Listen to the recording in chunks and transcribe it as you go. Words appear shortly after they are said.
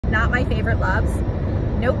Not my favorite loves.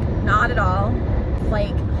 Nope, not at all.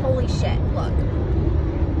 Like, holy shit, look.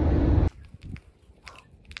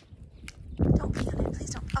 Don't pee on it, please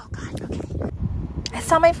don't. Oh God, okay. I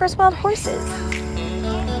saw my first wild horses.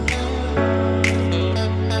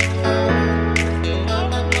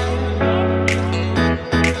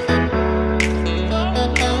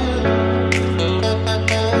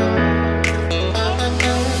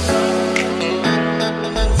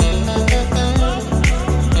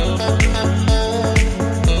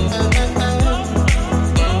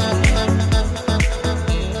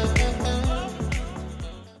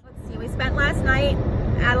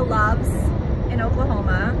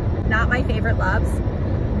 Not my favorite loves.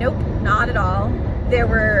 Nope, not at all. There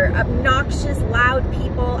were obnoxious, loud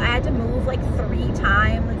people. I had to move like 3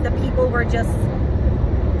 times. The people were just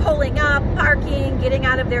pulling up, parking, getting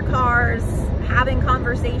out of their cars, having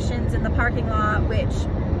conversations in the parking lot, which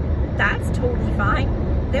that's totally fine.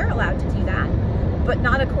 They're allowed to do that, but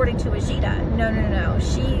not according to Ajita.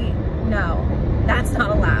 No, that's not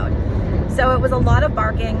allowed. So it was a lot of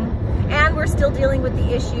barking. And we're still dealing with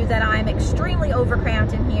the issue that I'm extremely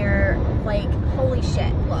overcramped in here. Like, holy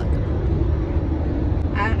shit, look.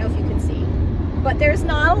 I don't know if you can see, but there's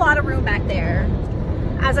not a lot of room back there.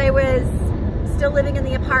 As I was still living in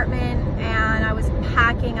the apartment and I was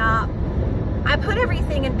packing up, I put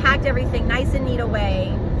everything and packed everything nice and neat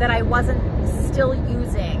away that I wasn't still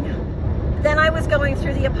using. Then I was going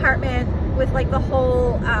through the apartment with like the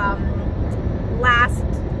whole last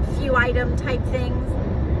few item type things.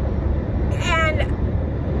 And,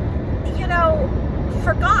 you know,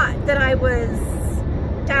 forgot that I was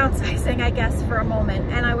downsizing, I guess, for a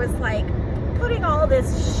moment. And I was like putting all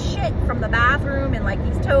this shit from the bathroom in like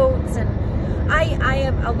these totes. And I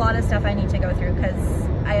have a lot of stuff I need to go through because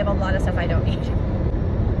I have a lot of stuff I don't need.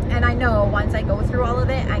 And I know once I go through all of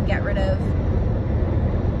it and get rid of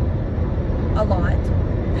a lot,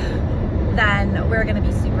 then we're going to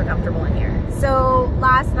be super comfortable in here. So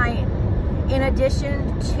last night, in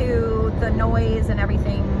addition to the noise and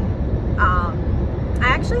everything, I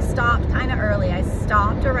actually stopped kind of early. I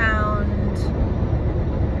stopped around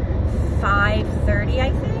 5:30,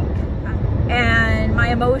 I think. And my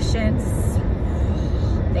emotions,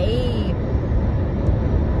 I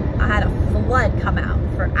had a flood come out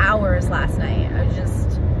for hours last night. I was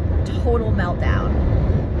just total meltdown.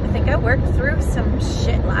 I think I worked through some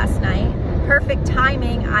shit last night. Perfect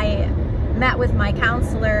timing. I met with my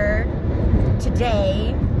counselor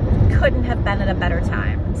today. Couldn't have been at a better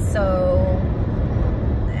time. So,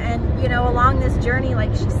 and you know, along this journey,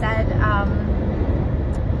 like she said,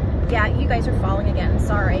 yeah, you guys are falling again,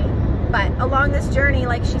 sorry. But along this journey,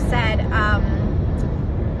 like she said,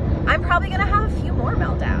 I'm probably gonna have a few more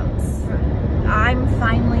meltdowns. I'm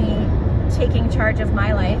finally taking charge of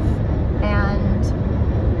my life and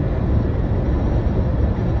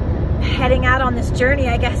heading out on this journey,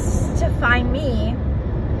 I guess, to find me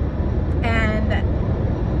and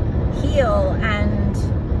heal and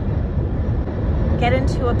get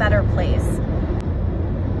into a better place.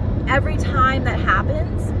 Every time that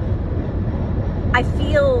happens, I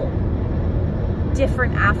feel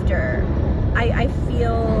different after. I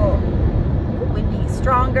feel windy,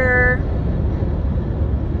 stronger,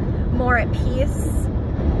 more at peace.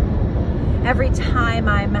 Every time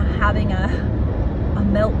I'm having a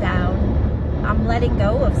meltdown, I'm letting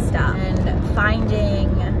go of stuff and finding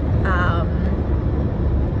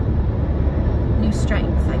new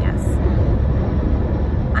strength, I guess.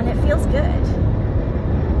 And it feels good.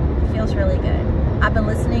 It feels really good. I've been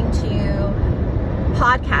listening to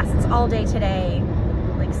podcasts all day today,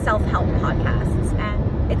 like self-help podcasts,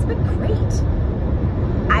 and it's been great.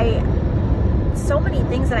 So many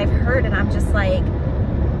things that I've heard, and I'm just like,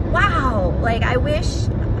 wow, like I wish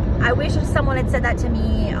someone had said that to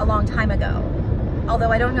me a long time ago.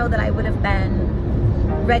 Although I don't know that I would have been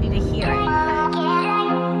ready to hear it.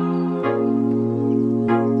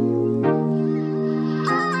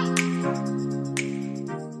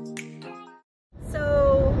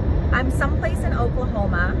 So I'm someplace in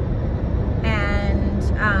Oklahoma, and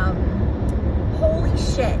holy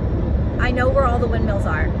shit, I know where all the windmills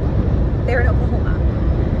are. They're in Oklahoma.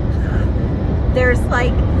 There's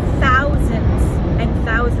like thousands and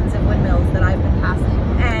thousands of windmills that I've been passing.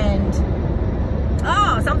 And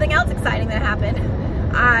oh, something else exciting that happened.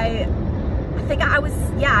 I think I was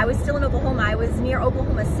still in Oklahoma. I was near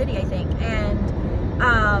Oklahoma City, I think. And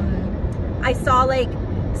I saw like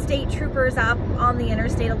state troopers up on the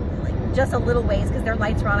interstate, like just a little ways, because their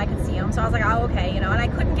lights were on, I could see them. So I was like, oh, okay, you know, and I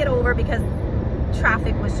couldn't get over because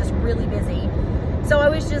traffic was just really busy. So I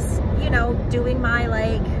was just, you know, doing my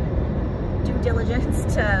like due diligence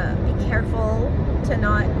to be careful to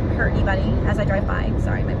not hurt anybody as I drive by.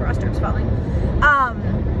 Sorry, my bra strap's falling.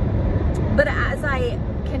 But as I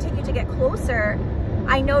continued to get closer,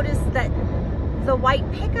 I noticed that the white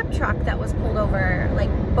pickup truck that was pulled over, like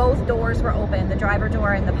both doors were open, the driver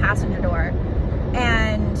door and the passenger door.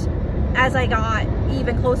 And as I got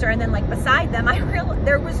even closer, and then like beside them, I realized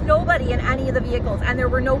there was nobody in any of the vehicles and there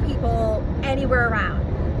were no people anywhere around.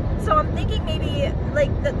 So I'm thinking maybe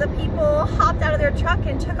like the people hopped out of their truck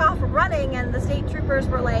and took off running, and the state troopers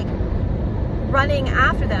were like running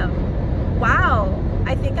after them. Wow,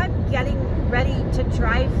 I think I'm getting ready to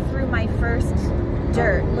drive through my first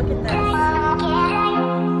dirt. Look at this.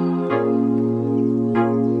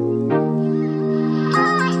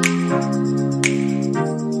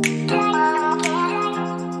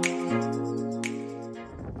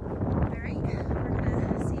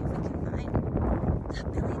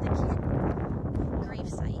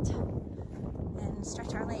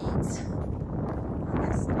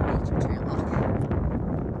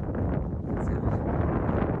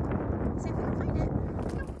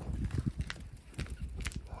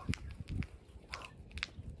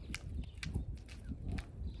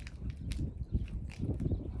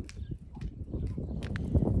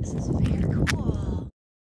 This is very cool.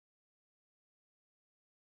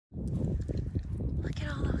 Look at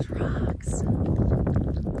all those rocks.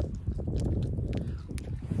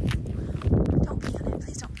 Don't pee on it,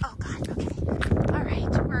 please don't. Oh God, okay. All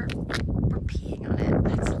right, we're peeing on it.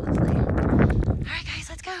 That's lovely. All right, guys,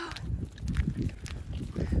 let's go.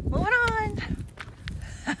 Moving on.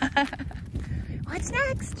 What's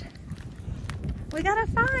next? We gotta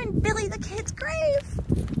find Billy the Kid's grave.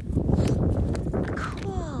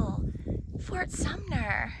 Cool. Fort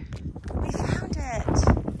Sumner. We found it.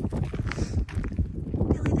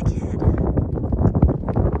 Billy the Kid.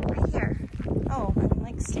 Right here. Oh, I'm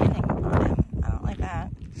like standing on him. I don't like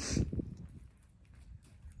that.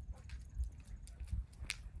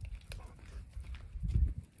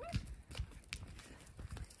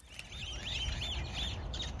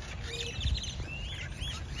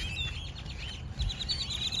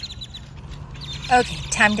 Okay,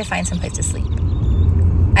 time to find some place to sleep.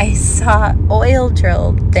 I saw oil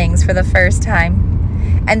drill things for the first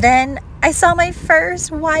time. And then I saw my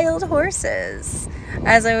first wild horses.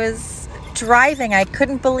 As I was driving, I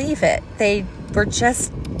couldn't believe it. They were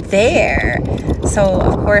just there. So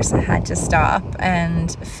of course I had to stop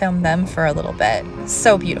and film them for a little bit.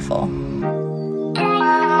 So beautiful.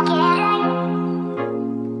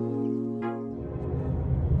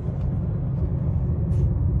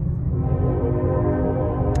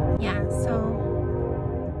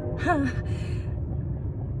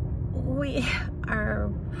 We are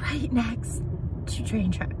right next to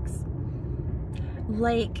train tracks.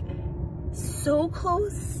 Like, so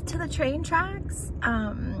close to the train tracks.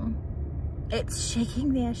 It's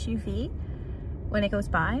shaking the SUV when it goes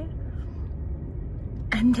by.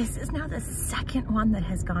 And this is now the second one that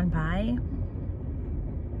has gone by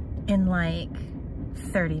in like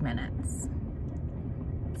 30 minutes.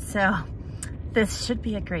 So this should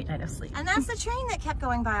be a great night of sleep. And that's the train that kept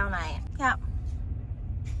going by all night. Yeah.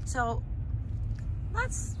 So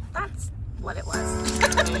that's what it was.